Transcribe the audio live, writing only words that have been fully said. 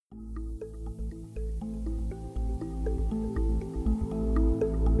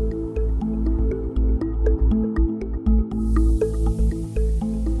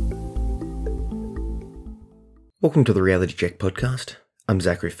Welcome to the Reality Check podcast. I'm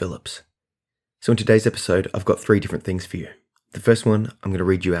Zachary Phillips. So in today's episode, I've got 3 different things for you. The first one, I'm going to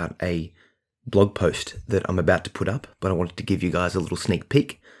read you out a blog post that I'm about to put up, but I wanted to give you guys a little sneak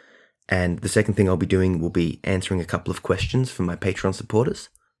peek. And the second thing I'll be doing will be answering a couple of questions from my Patreon supporters.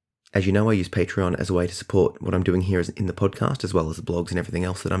 As you know, I use Patreon as a way to support what I'm doing here in the podcast, as well as the blogs and everything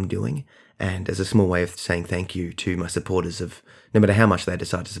else that I'm doing, and as a small way of saying thank you to my supporters of no matter how much they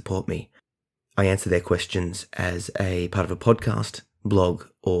decide to support me. I answer their questions as a part of a podcast, blog,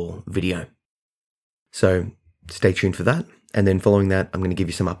 or video. So stay tuned for that. And then following that, I'm going to give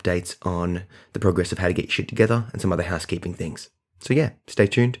you some updates on the progress of how to get your shit together and some other housekeeping things. So yeah, stay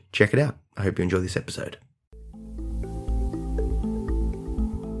tuned. Check it out. I hope you enjoy this episode.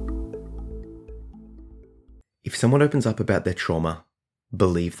 If someone opens up about their trauma,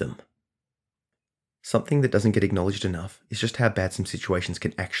 believe them. Something that doesn't get acknowledged enough is just how bad some situations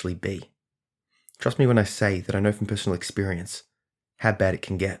can actually be. Trust me when I say that I know from personal experience how bad it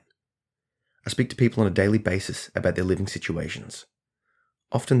can get. I speak to people on a daily basis about their living situations.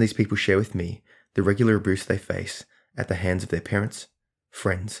 Often these people share with me the regular abuse they face at the hands of their parents,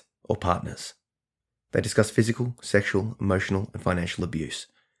 friends, or partners. They discuss physical, sexual, emotional, and financial abuse,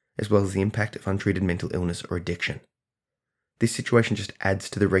 as well as the impact of untreated mental illness or addiction. This situation just adds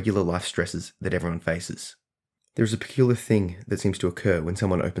to the regular life stresses that everyone faces. There is a peculiar thing that seems to occur when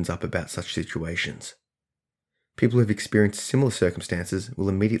someone opens up about such situations. People who have experienced similar circumstances will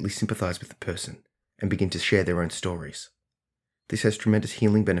immediately sympathize with the person and begin to share their own stories. This has tremendous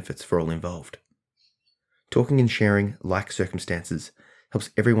healing benefits for all involved. Talking and sharing like circumstances helps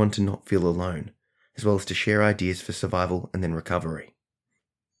everyone to not feel alone, as well as to share ideas for survival and then recovery.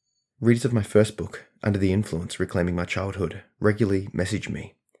 Readers of my first book, Under the Influence: Reclaiming My Childhood, regularly message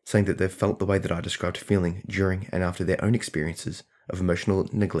me, saying that they've felt the way that I described feeling during and after their own experiences of emotional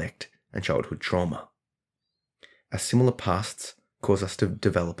neglect and childhood trauma. Our similar pasts cause us to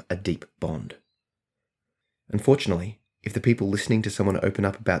develop a deep bond. Unfortunately, if the people listening to someone open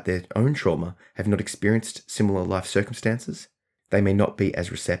up about their own trauma have not experienced similar life circumstances, they may not be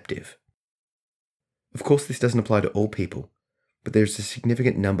as receptive. Of course, this doesn't apply to all people, but there is a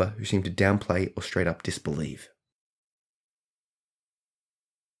significant number who seem to downplay or straight up disbelieve.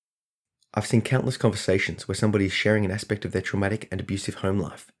 I've seen countless conversations where somebody is sharing an aspect of their traumatic and abusive home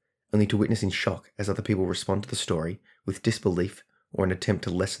life, only to witness in shock as other people respond to the story with disbelief or an attempt to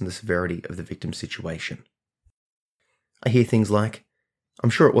lessen the severity of the victim's situation. I hear things like, "I'm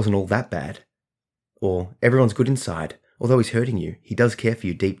sure it wasn't all that bad," or "Everyone's good inside, although he's hurting you, he does care for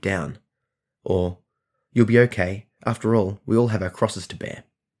you deep down," or "You'll be okay, after all, we all have our crosses to bear."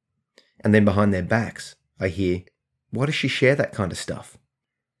 And then behind their backs, I hear, "Why does she share that kind of stuff?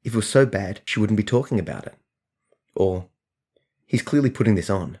 If it was so bad, she wouldn't be talking about it." Or, "He's clearly putting this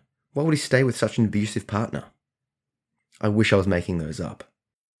on. Why would he stay with such an abusive partner?" I wish I was making those up.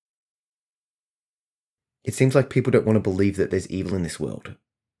 It seems like people don't want to believe that there's evil in this world.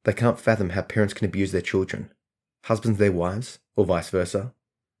 They can't fathom how parents can abuse their children, husbands their wives, or vice versa,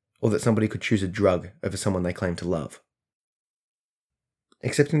 or that somebody could choose a drug over someone they claim to love.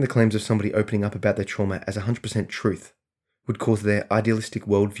 Accepting the claims of somebody opening up about their trauma as 100% truth would cause their idealistic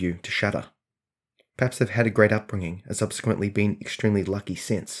worldview to shatter. Perhaps they've had a great upbringing and subsequently been extremely lucky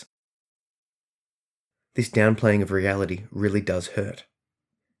since. This downplaying of reality really does hurt.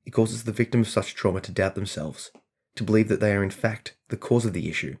 It causes the victim of such trauma to doubt themselves, to believe that they are in fact the cause of the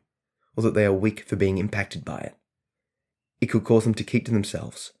issue, or that they are weak for being impacted by it. It could cause them to keep to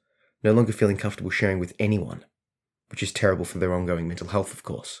themselves, no longer feeling comfortable sharing with anyone, which is terrible for their ongoing mental health, of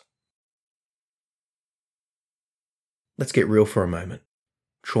course. Let's get real for a moment.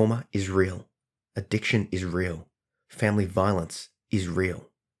 Trauma is real. Addiction is real. Family violence is real.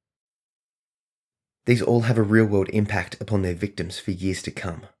 These all have a real-world impact upon their victims for years to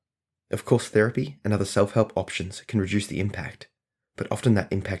come. Of course, therapy and other self-help options can reduce the impact, but often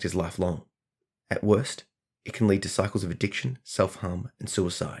that impact is lifelong. At worst, it can lead to cycles of addiction, self-harm, and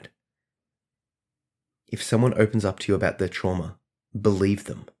suicide. If someone opens up to you about their trauma, believe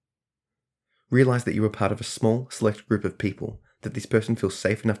them. Realize that you are part of a small, select group of people that this person feels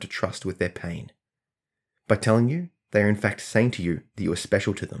safe enough to trust with their pain. By telling you, they are in fact saying to you that you are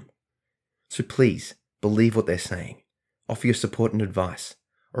special to them. So please, believe what they're saying. Offer your support and advice,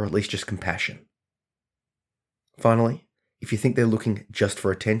 or at least just compassion. Finally, if you think they're looking just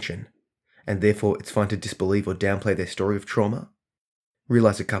for attention, and therefore it's fine to disbelieve or downplay their story of trauma,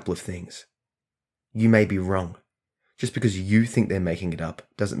 realize a couple of things. You may be wrong. Just because you think they're making it up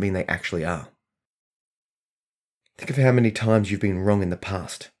doesn't mean they actually are. Think of how many times you've been wrong in the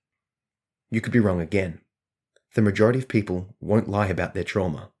past. You could be wrong again. The majority of people won't lie about their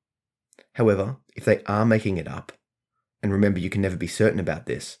trauma. However, if they are making it up, and remember you can never be certain about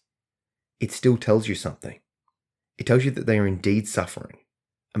this, it still tells you something. It tells you that they are indeed suffering,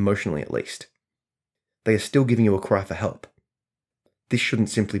 emotionally at least. They are still giving you a cry for help. This shouldn't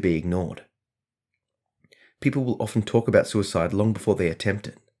simply be ignored. People will often talk about suicide long before they attempt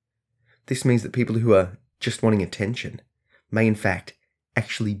it. This means that people who are just wanting attention may in fact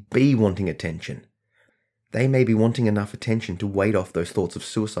actually be wanting attention. They may be wanting enough attention to ward off those thoughts of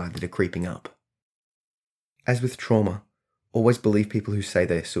suicide that are creeping up. As with trauma, always believe people who say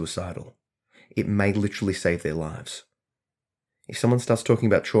they are suicidal. It may literally save their lives. If someone starts talking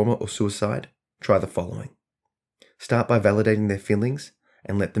about trauma or suicide, try the following. Start by validating their feelings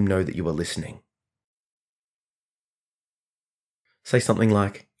and let them know that you are listening. Say something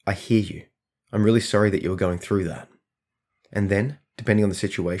like, "I hear you. I'm really sorry that you are going through that." And then, depending on the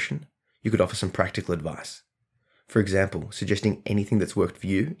situation, you could offer some practical advice. For example, suggesting anything that's worked for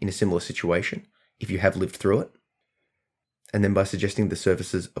you in a similar situation, if you have lived through it. And then by suggesting the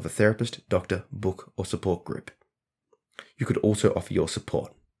services of a therapist, doctor, book, or support group. You could also offer your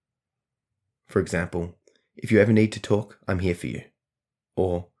support. For example, "If you ever need to talk, I'm here for you."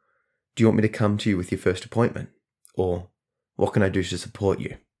 Or, "Do you want me to come to you with your first appointment?" Or, "What can I do to support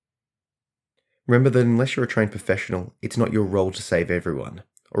you?" Remember that unless you're a trained professional, it's not your role to save everyone,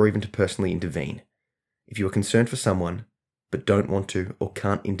 or even to personally intervene. If you are concerned for someone, but don't want to or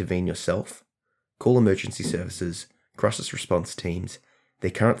can't intervene yourself, call emergency services, crisis response teams,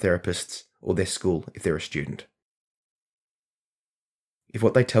 their current therapists, or their school if they're a student. If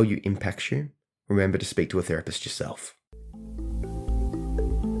what they tell you impacts you, remember to speak to a therapist yourself.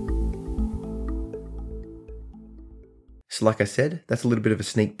 So like I said, that's a little bit of a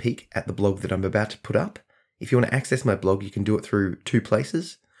sneak peek at the blog that I'm about to put up. If you want to access my blog, you can do it through two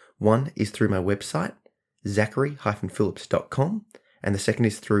places. One is through my website, zachary-phillips.com, and the second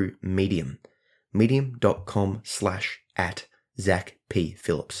is through Medium,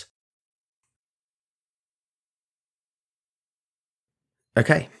 medium.com/@ZachPPhillips.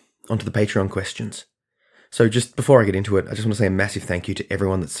 Okay, onto the Patreon questions. So just before I get into it, I just want to say a massive thank you to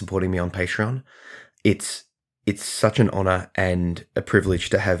everyone that's supporting me on Patreon. It's such an honor and a privilege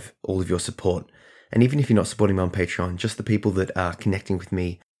to have all of your support. And even if you're not supporting me on Patreon, just the people that are connecting with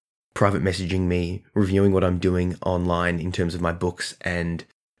me, private messaging me, reviewing what I'm doing online in terms of my books and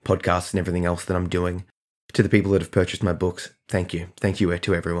podcasts and everything else that I'm doing. To the people that have purchased my books, thank you. Thank you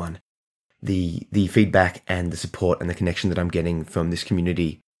to everyone. The feedback and the support and the connection that I'm getting from this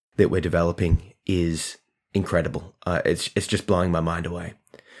community that we're developing is incredible. It's just blowing my mind away.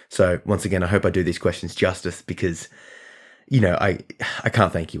 So once again, I hope I do these questions justice because, I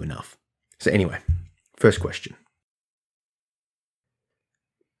can't thank you enough. So anyway, first question.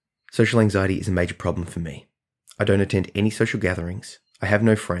 Social anxiety is a major problem for me. I don't attend any social gatherings. I have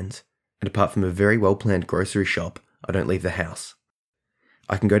no friends. And apart from a very well-planned grocery shop, I don't leave the house.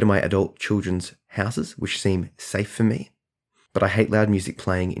 I can go to my adult children's houses, which seem safe for me, but I hate loud music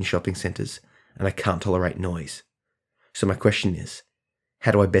playing in shopping centres, and I can't tolerate noise. So my question is,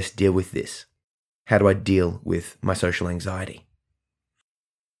 how do I best deal with this? How do I deal with my social anxiety?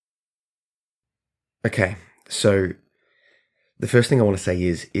 Okay, so the first thing I want to say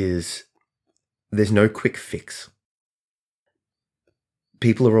is there's no quick fix.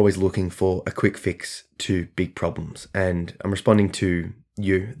 People are always looking for a quick fix to big problems, and I'm responding to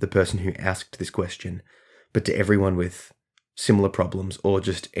you, the person who asked this question, but to everyone with similar problems or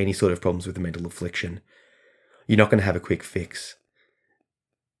just any sort of problems with a mental affliction. You're not going to have a quick fix.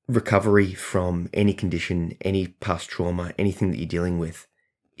 Recovery from any condition, any past trauma, anything that you're dealing with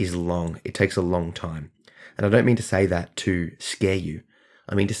is long. It takes a long time. And I don't mean to say that to scare you.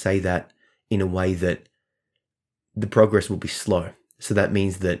 I mean to say that in a way that the progress will be slow. So that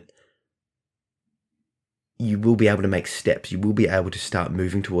means that you will be able to make steps. You will be able to start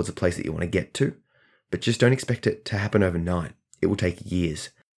moving towards a place that you want to get to, but just don't expect it to happen overnight. It will take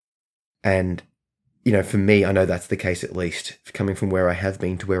years. And, for me, I know that's the case at least. Coming from where I have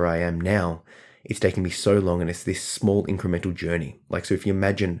been to where I am now, it's taken me so long, and it's this small incremental journey. So if you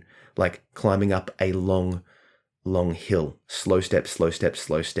imagine climbing up a long hill, slow steps, slow steps,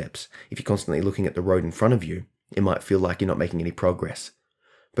 slow steps. If you're constantly looking at the road in front of you, it might feel like you're not making any progress.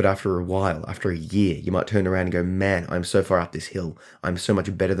 But after a while, after a year, you might turn around and go, man, I'm so far up this hill. I'm so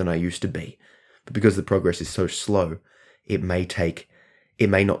much better than I used to be. But because the progress is so slow, you might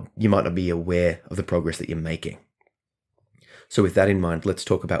not be aware of the progress that you're making. So with that in mind, let's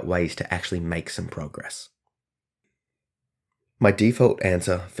talk about ways to actually make some progress. My default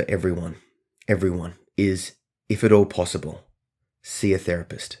answer for everyone, is, if at all possible, see a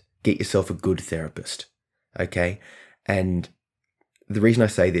therapist. Get yourself a good therapist. Okay? And the reason I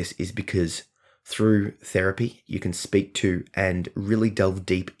say this is because through therapy, you can speak to and really delve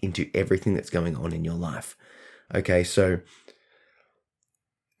deep into everything that's going on in your life. Okay, so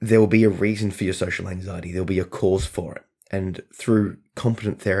there will be a reason for your social anxiety. There'll be a cause for it. And through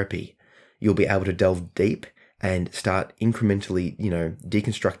competent therapy, you'll be able to delve deep and start incrementally,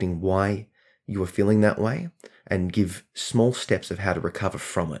 deconstructing why you are feeling that way and give small steps of how to recover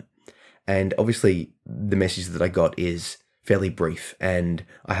from it. And obviously, the message that I got is fairly brief, and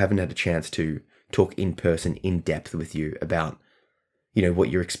I haven't had a chance to talk in person, in depth with you about, what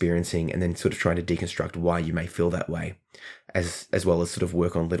you're experiencing, and then sort of trying to deconstruct why you may feel that way, as well as sort of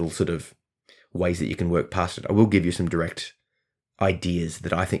work on little sort of ways that you can work past it. I will give you some direct ideas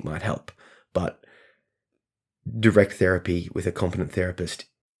that I think might help, but direct therapy with a competent therapist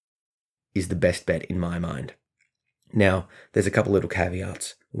is the best bet in my mind. Now, there's a couple little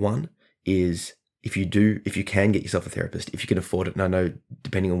caveats. One is if you can get yourself a therapist, if you can afford it, and I know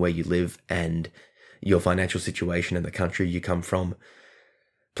depending on where you live and your financial situation and the country you come from,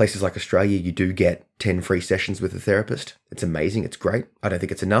 places like Australia, you do get 10 free sessions with a therapist. It's amazing. It's great. I don't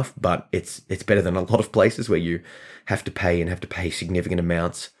think it's enough, but it's better than a lot of places where you have to pay significant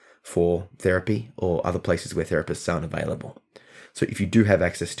amounts for therapy, or other places where therapists aren't available. So if you do have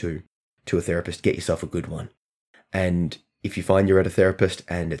access to a therapist, get yourself a good one. And if you find you're at a therapist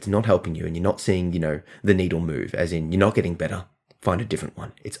and it's not helping you and you're not seeing, the needle move, as in you're not getting better, find a different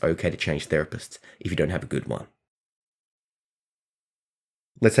one. It's okay to change therapists if you don't have a good one.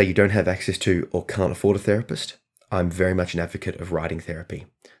 Let's say you don't have access to or can't afford a therapist. I'm very much an advocate of writing therapy.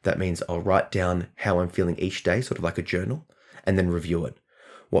 That means I'll write down how I'm feeling each day, sort of like a journal, and then review it.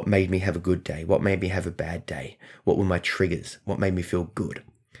 What made me have a good day? What made me have a bad day? What were my triggers? What made me feel good?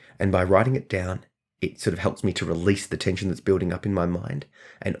 And by writing it down, it sort of helps me to release the tension that's building up in my mind.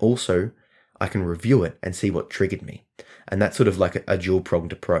 And also, I can review it and see what triggered me. And that's sort of like a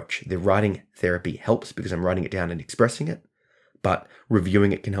dual-pronged approach. The writing therapy helps because I'm writing it down and expressing it, but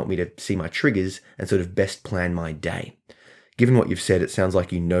reviewing it can help me to see my triggers and sort of best plan my day. Given what you've said, it sounds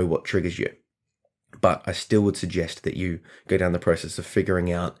like you know what triggers you. But I still would suggest that you go down the process of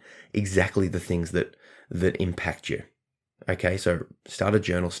figuring out exactly the things that impact you. Okay, so start a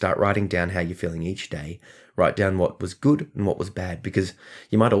journal, start writing down how you're feeling each day, write down what was good and what was bad, because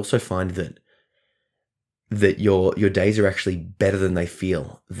you might also find that your days are actually better than they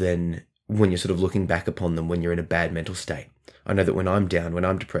feel than when you're sort of looking back upon them when you're in a bad mental state. I know that when I'm down, when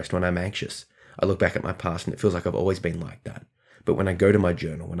I'm depressed, when I'm anxious, I look back at my past and it feels like I've always been like that. But when I go to my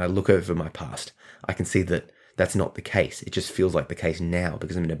journal, when I look over my past, I can see that that's not the case. It just feels like the case now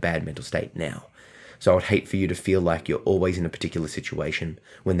because I'm in a bad mental state now. So I would hate for you to feel like you're always in a particular situation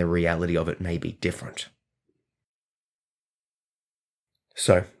when the reality of it may be different.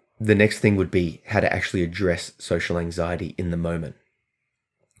 So the next thing would be how to actually address social anxiety in the moment.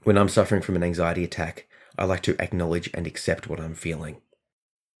 When I'm suffering from an anxiety attack, I like to acknowledge and accept what I'm feeling.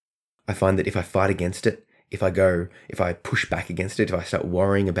 I find that if I fight against it, if I push back against it, if I start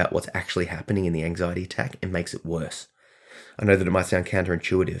worrying about what's actually happening in the anxiety attack, it makes it worse. I know that it might sound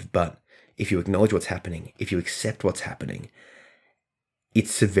counterintuitive, but if you acknowledge what's happening, if you accept what's happening,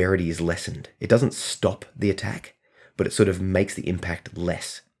 its severity is lessened. It doesn't stop the attack, but it sort of makes the impact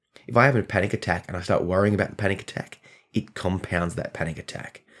less. If I have a panic attack and I start worrying about the panic attack, it compounds that panic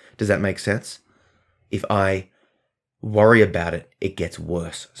attack. Does that make sense? If I worry about it, it gets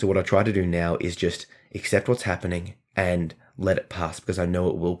worse. So what I try to do now is just accept what's happening and let it pass, because I know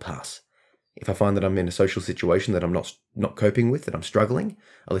it will pass. If I find that I'm in a social situation that I'm not coping with, that I'm struggling,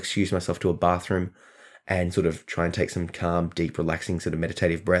 I'll excuse myself to a bathroom and sort of try and take some calm, deep, relaxing sort of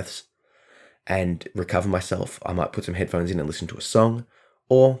meditative breaths and recover myself. I might put some headphones in and listen to a song,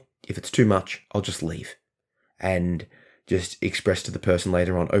 or if it's too much, I'll just leave and just express to the person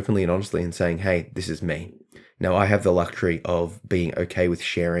later on openly and honestly and saying, hey, this is me. Now, I have the luxury of being okay with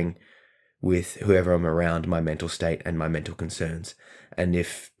sharing with whoever I'm around my mental state and my mental concerns. And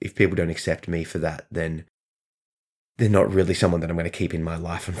if people don't accept me for that, then they're not really someone that I'm going to keep in my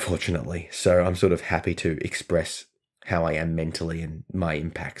life, unfortunately. So I'm sort of happy to express how I am mentally and my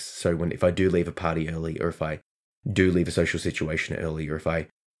impacts. So if I do leave a party early, or if I do leave a social situation early, or if I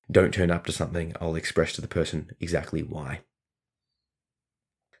don't turn up to something, I'll express to the person exactly why.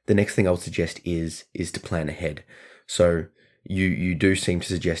 The next thing I would suggest is to plan ahead. So you do seem to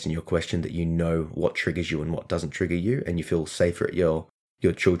suggest in your question that you know what triggers you and what doesn't trigger you, and you feel safer at your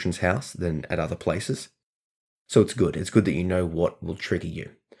children's house than at other places. So it's good. It's good that you know what will trigger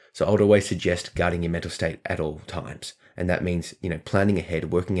you. So I would always suggest guarding your mental state at all times. And that means, planning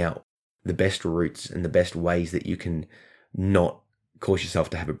ahead, working out the best routes and the best ways that you can not cause yourself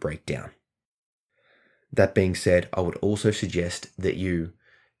to have a breakdown. That being said, I would also suggest that you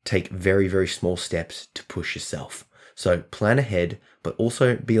take very, very small steps to push yourself. So plan ahead, but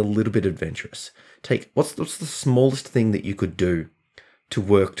also be a little bit adventurous. Take what's the smallest thing that you could do to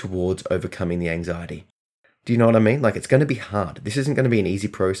work towards overcoming the anxiety? Do you know what I mean? Like, it's going to be hard. This isn't going to be an easy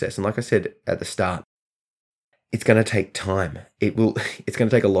process. And like I said at the start, it's going to take time. It's going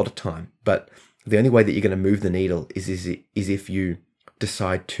to take a lot of time. But the only way that you're going to move the needle is if you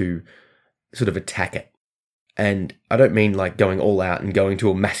decide to sort of attack it. And I don't mean like going all out and going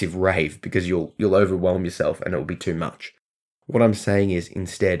to a massive rave, because you'll overwhelm yourself and it will be too much. What I'm saying is,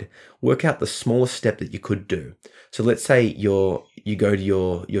 instead, work out the smallest step that you could do. So let's say you go to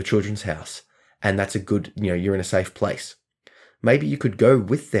your children's house, and that's a good, you're in a safe place. Maybe you could go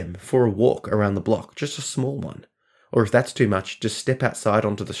with them for a walk around the block, just a small one. Or if that's too much, just step outside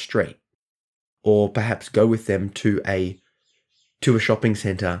onto the street. Or perhaps go with them to a shopping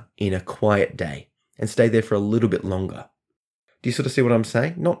centre in a quiet day and stay there for a little bit longer. Do you sort of see what I'm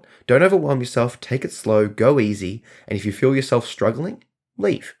saying? Don't overwhelm yourself, take it slow, go easy, and if you feel yourself struggling,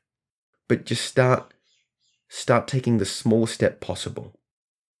 leave. But just start taking the smallest step possible.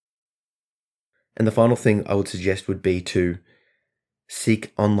 And the final thing I would suggest would be to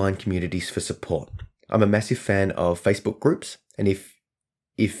seek online communities for support. I'm a massive fan of Facebook groups, and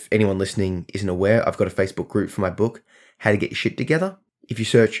if anyone listening isn't aware, I've got a Facebook group for my book, How to Get Your Shit Together. If you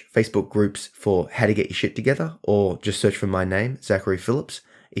search Facebook groups for How to Get Your Shit Together, or just search for my name, Zachary Phillips,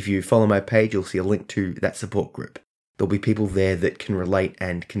 if you follow my page, you'll see a link to that support group. There'll be people there that can relate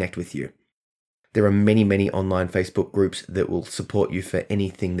and connect with you. There are many, many online Facebook groups that will support you for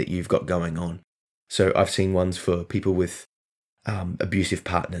anything that you've got going on. So I've seen ones for people with abusive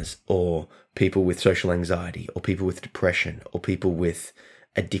partners, or people with social anxiety, or people with depression, or people with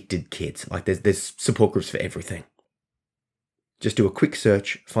addicted kids. Like there's support groups for everything. Just do a quick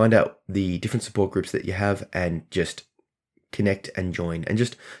search, find out the different support groups that you have, and just connect and join. And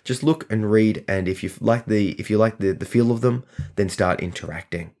just look and read. And if you like the feel of them, then start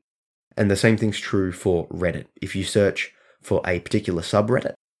interacting. And the same thing's true for Reddit. If you search for a particular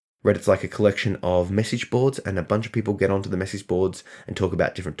subreddit, Reddit's like a collection of message boards, and a bunch of people get onto the message boards and talk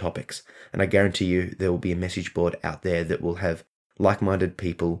about different topics. And I guarantee you there will be a message board out there that will have like-minded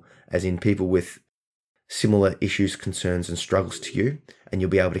people, as in people with similar issues, concerns, and struggles to you, and you'll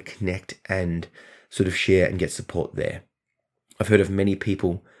be able to connect and sort of share and get support there. I've heard of many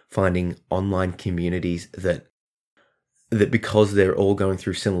people finding online communities that because they're all going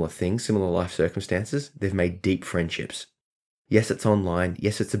through similar things, similar life circumstances, they've made deep friendships. Yes, it's online.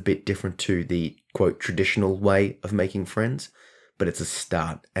 Yes, it's a bit different to the, quote, traditional way of making friends, but it's a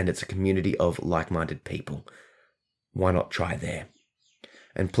start, and it's a community of like-minded people. Why not try there?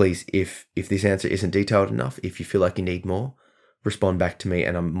 And please, if this answer isn't detailed enough, if you feel like you need more, respond back to me,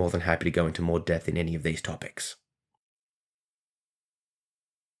 and I'm more than happy to go into more depth in any of these topics.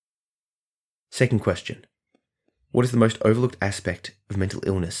 Second question. What is the most overlooked aspect of mental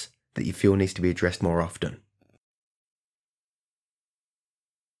illness that you feel needs to be addressed more often?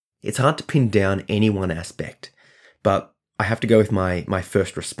 It's hard to pin down any one aspect, but I have to go with my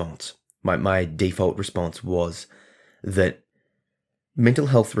first response. My default response was that mental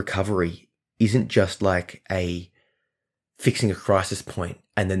health recovery isn't just like fixing a crisis point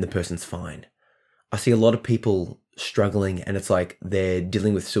and then the person's fine. I see a lot of people struggling, and it's like they're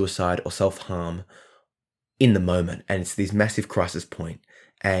dealing with suicide or self-harm in the moment, and it's this massive crisis point,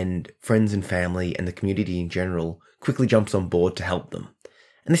 and friends and family and the community in general quickly jumps on board to help them.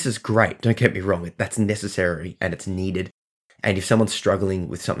 And this is great, don't get me wrong, that's necessary and it's needed. And if someone's struggling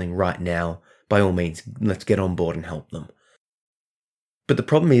with something right now, by all means, let's get on board and help them. But the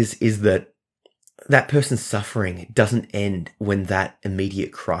problem is that person's suffering doesn't end when that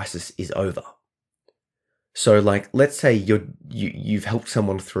immediate crisis is over. So like, let's say you've helped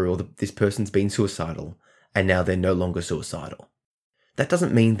someone through, or this person's been suicidal, and now they're no longer suicidal. That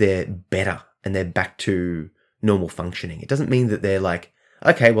doesn't mean they're better and they're back to normal functioning. It doesn't mean that they're like,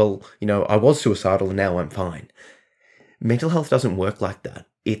 okay, well, I was suicidal and now I'm fine. Mental health doesn't work like that.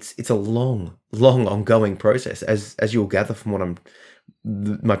 It's a long, long ongoing process, as you'll gather from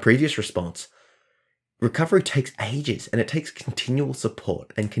my previous response. Recovery takes ages, and it takes continual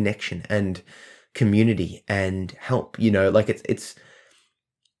support and connection and community and help. It's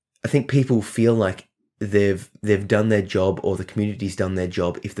I think people feel like they've done their job, or the community's done their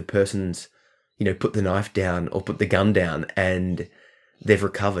job, if the person's put the knife down or put the gun down and they've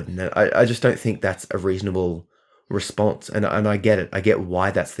recovered. And I just don't think that's a reasonable response. And I get it. I get why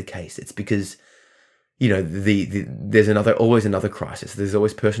that's the case. It's because, there's always another crisis. There's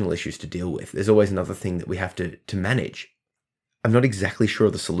always personal issues to deal with. There's always another thing that we have to manage. I'm not exactly sure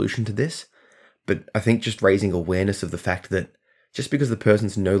of the solution to this, But I think just raising awareness of the fact that just because the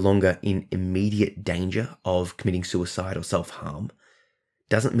person's no longer in immediate danger of committing suicide or self-harm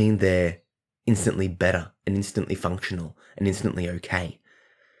doesn't mean they're instantly better and instantly functional and instantly okay.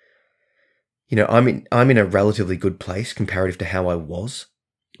 I'm in a relatively good place comparative to how I was,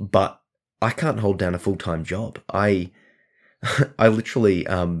 but I can't hold down a full-time job. I literally,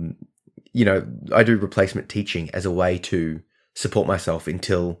 I do replacement teaching as a way to support myself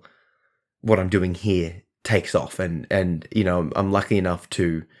until what I'm doing here takes off. And I'm lucky enough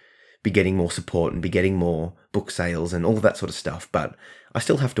to be getting more support and be getting more book sales and all of that sort of stuff. But I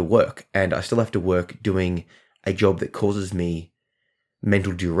still have to work, and I still have to work doing a job that causes me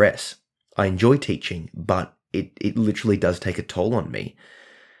mental duress. I enjoy teaching, but it literally does take a toll on me.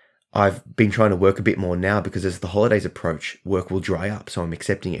 I've been trying to work a bit more now because as the holidays approach, work will dry up. So I'm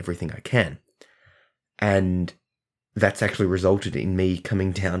accepting everything I can. And that's actually resulted in me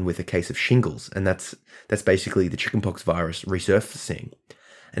coming down with a case of shingles. And that's basically the chickenpox virus resurfacing.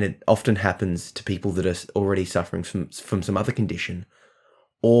 And it often happens to people that are already suffering from some other condition,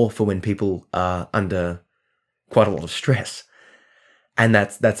 or for when people are under quite a lot of stress. And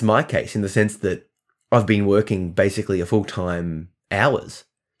that's my case, in the sense that I've been working basically a full-time hours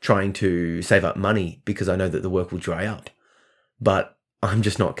trying to save up money because I know that the work will dry up. But I'm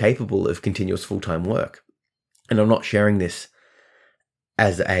just not capable of continuous full-time work. And I'm not sharing this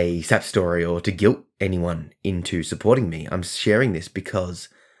as a sap story or to guilt anyone into supporting me. I'm sharing this because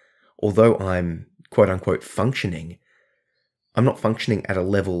although I'm quote unquote functioning, I'm not functioning at a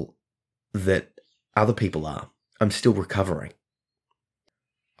level that other people are. I'm still recovering.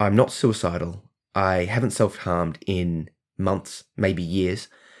 I'm not suicidal. I haven't self-harmed in months, maybe years.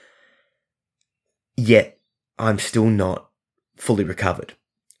 Yet I'm still not fully recovered.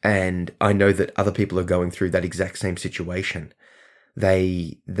 And I know that other people are going through that exact same situation.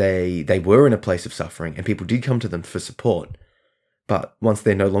 They were in a place of suffering, and people did come to them for support. But once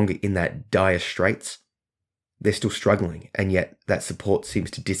they're no longer in that dire straits, they're still struggling. And yet that support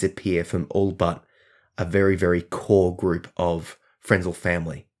seems to disappear from all but a very, very core group of friends or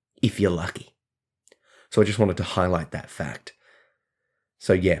family, if you're lucky. So I just wanted to highlight that fact.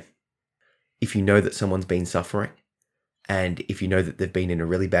 So yeah, if you know that someone's been suffering, and if you know that they've been in a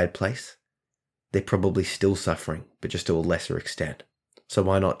really bad place, they're probably still suffering, but just to a lesser extent. So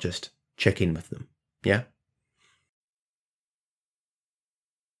why not just check in with them? Yeah?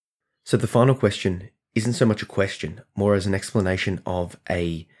 So the final question isn't so much a question, more as an explanation of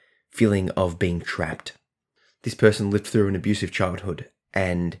a feeling of being trapped. This person lived through an abusive childhood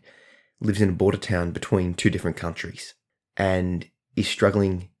and lives in a border town between two different countries and is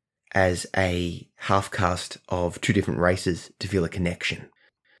struggling as a half-caste of two different races to feel a connection.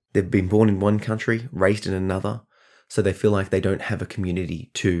 They've been born in one country, raised in another, so they feel like they don't have a community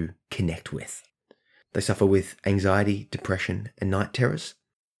to connect with. They suffer with anxiety, depression, and night terrors,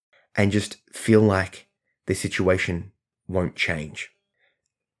 and just feel like their situation won't change.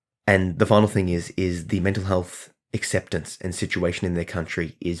 And the final thing is the mental health acceptance and situation in their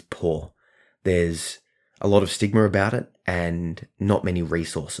country is poor. There's a lot of stigma about it and not many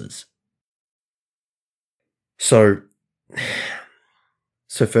resources. So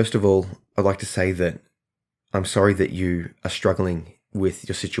first of all, I'd like to say that I'm sorry that you are struggling with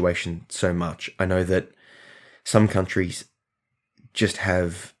your situation so much. I know that some countries just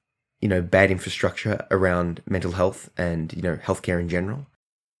have, bad infrastructure around mental health and, healthcare in general.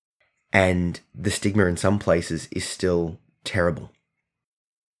 And the stigma in some places is still terrible.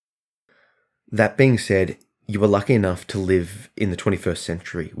 That being said, you are lucky enough to live in the 21st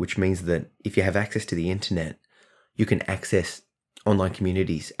century, which means that if you have access to the internet, you can access online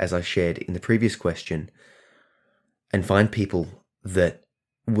communities, as I shared in the previous question, and find people that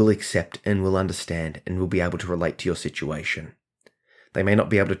will accept and will understand and will be able to relate to your situation. They may not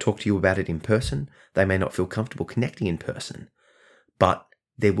be able to talk to you about it in person. They may not feel comfortable connecting in person, but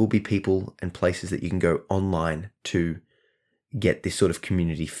there will be people and places that you can go online to get this sort of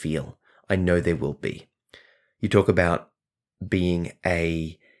community feel. I know there will be. You talk about being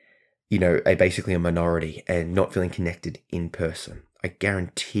basically a minority and not feeling connected in person. I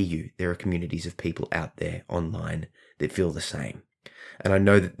guarantee you there are communities of people out there online that feel the same. And I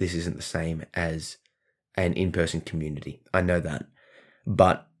know that this isn't the same as an in-person community. I know that.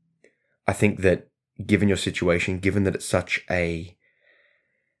 But I think that given your situation, given that it's such a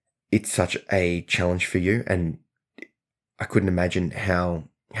challenge for you, and I couldn't imagine how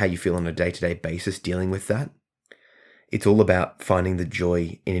you feel on a day-to-day basis dealing with that. It's all about finding the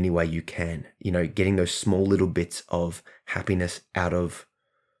joy in any way you can, getting those small little bits of happiness out of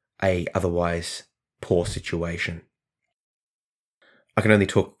a otherwise poor situation. I can only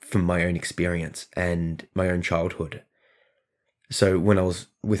talk from my own experience and my own childhood. So when I was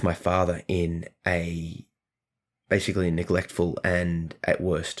with my father in basically a neglectful and at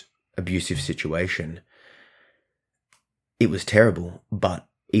worst abusive situation, it was terrible, but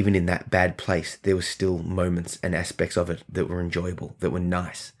even in that bad place, there were still moments and aspects of it that were enjoyable, that were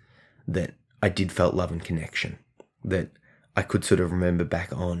nice, that I did felt love and connection, that I could sort of remember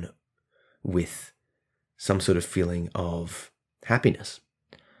back on with some sort of feeling of happiness.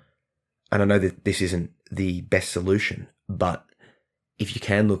 And I know that this isn't the best solution, but if you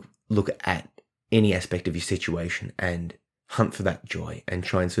can look at any aspect of your situation and hunt for that joy and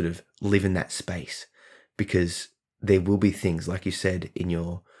try and sort of live in that space, because there will be things, like you said in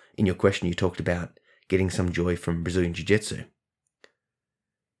your question, you talked about getting some joy from Brazilian Jiu-Jitsu.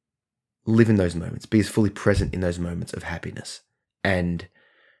 Live in those moments, be as fully present in those moments of happiness, and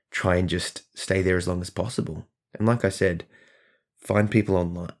try and just stay there as long as possible. And like I said, find people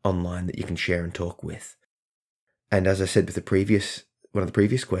online that you can share and talk with. And as I said with one of the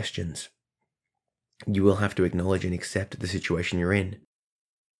previous questions, you will have to acknowledge and accept the situation you're in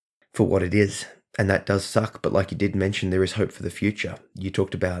for what it is. And that does suck, but like you did mention, there is hope for the future. You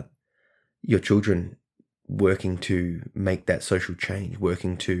talked about your children working to make that social change,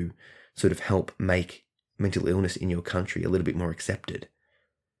 working to sort of help make mental illness in your country a little bit more accepted.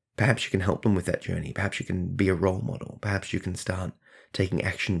 Perhaps you can help them with that journey. Perhaps you can be a role model. Perhaps you can start taking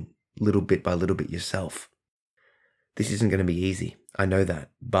action little bit by little bit yourself. This isn't going to be easy. I know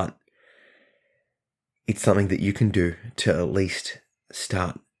that, but it's something that you can do to at least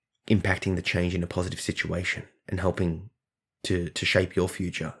start impacting the change in a positive situation and helping to shape your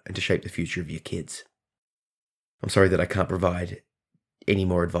future and to shape the future of your kids. I'm sorry that I can't provide any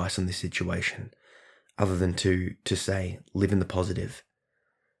more advice on this situation other than to say, live in the positive,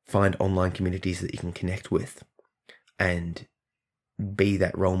 find online communities that you can connect with, and be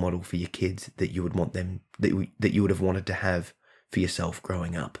that role model for your kids that you would want them, that you would have wanted to have for yourself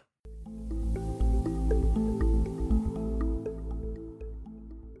growing up.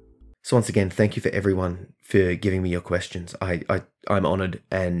 So once again, thank you for everyone for giving me your questions. I'm honored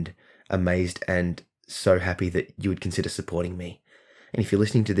and amazed and so happy that you would consider supporting me. And if you're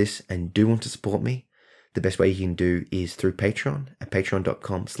listening to this and do want to support me, the best way you can do is through Patreon at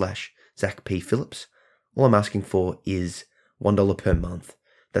patreon.com/ZachPPhillips. All I'm asking for is $1 per month.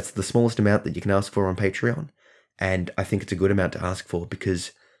 That's the smallest amount that you can ask for on Patreon. And I think it's a good amount to ask for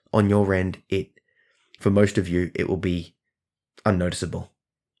because on your end, for most of you, it will be unnoticeable.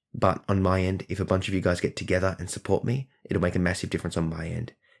 But on my end, if a bunch of you guys get together and support me, it'll make a massive difference on my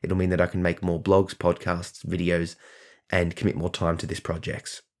end. It'll mean that I can make more blogs, podcasts, videos, and commit more time to these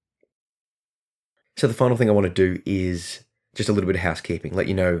projects. So the final thing I want to do is just a little bit of housekeeping, let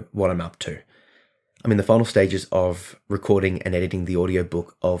you know what I'm up to. I'm in the final stages of recording and editing the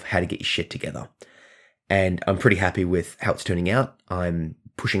audiobook of How to Get Your Shit Together. And I'm pretty happy with how it's turning out. I'm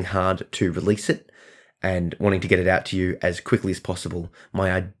pushing hard to release it and wanting to get it out to you as quickly as possible.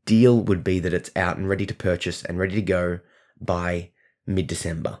 My ideal would be that it's out and ready to purchase and ready to go by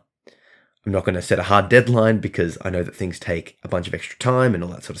mid-December. I'm not going to set a hard deadline because I know that things take a bunch of extra time and all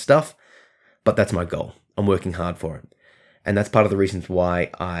that sort of stuff, but that's my goal. I'm working hard for it. And that's part of the reasons why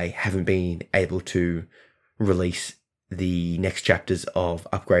I haven't been able to release the next chapters of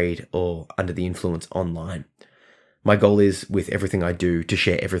Upgrade or Under the Influence online. My goal is, with everything I do, to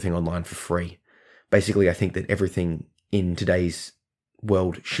share everything online for free. Basically, I think that everything in today's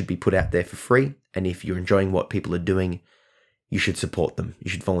world should be put out there for free. And if you're enjoying what people are doing, you should support them. You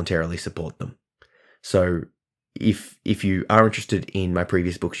should voluntarily support them. So if you are interested in my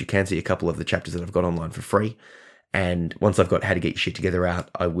previous books, you can see a couple of the chapters that I've got online for free. And once I've got How to Get Your Shit Together out,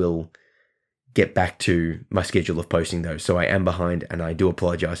 I will get back to my schedule of posting those. So I am behind and I do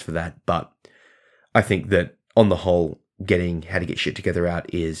apologize for that. But I think that on the whole, getting How to Get Shit Together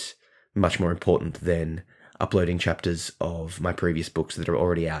out is much more important than uploading chapters of my previous books that are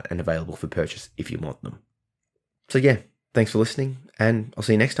already out and available for purchase if you want them. So yeah, thanks for listening and I'll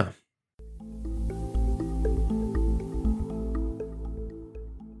see you next time.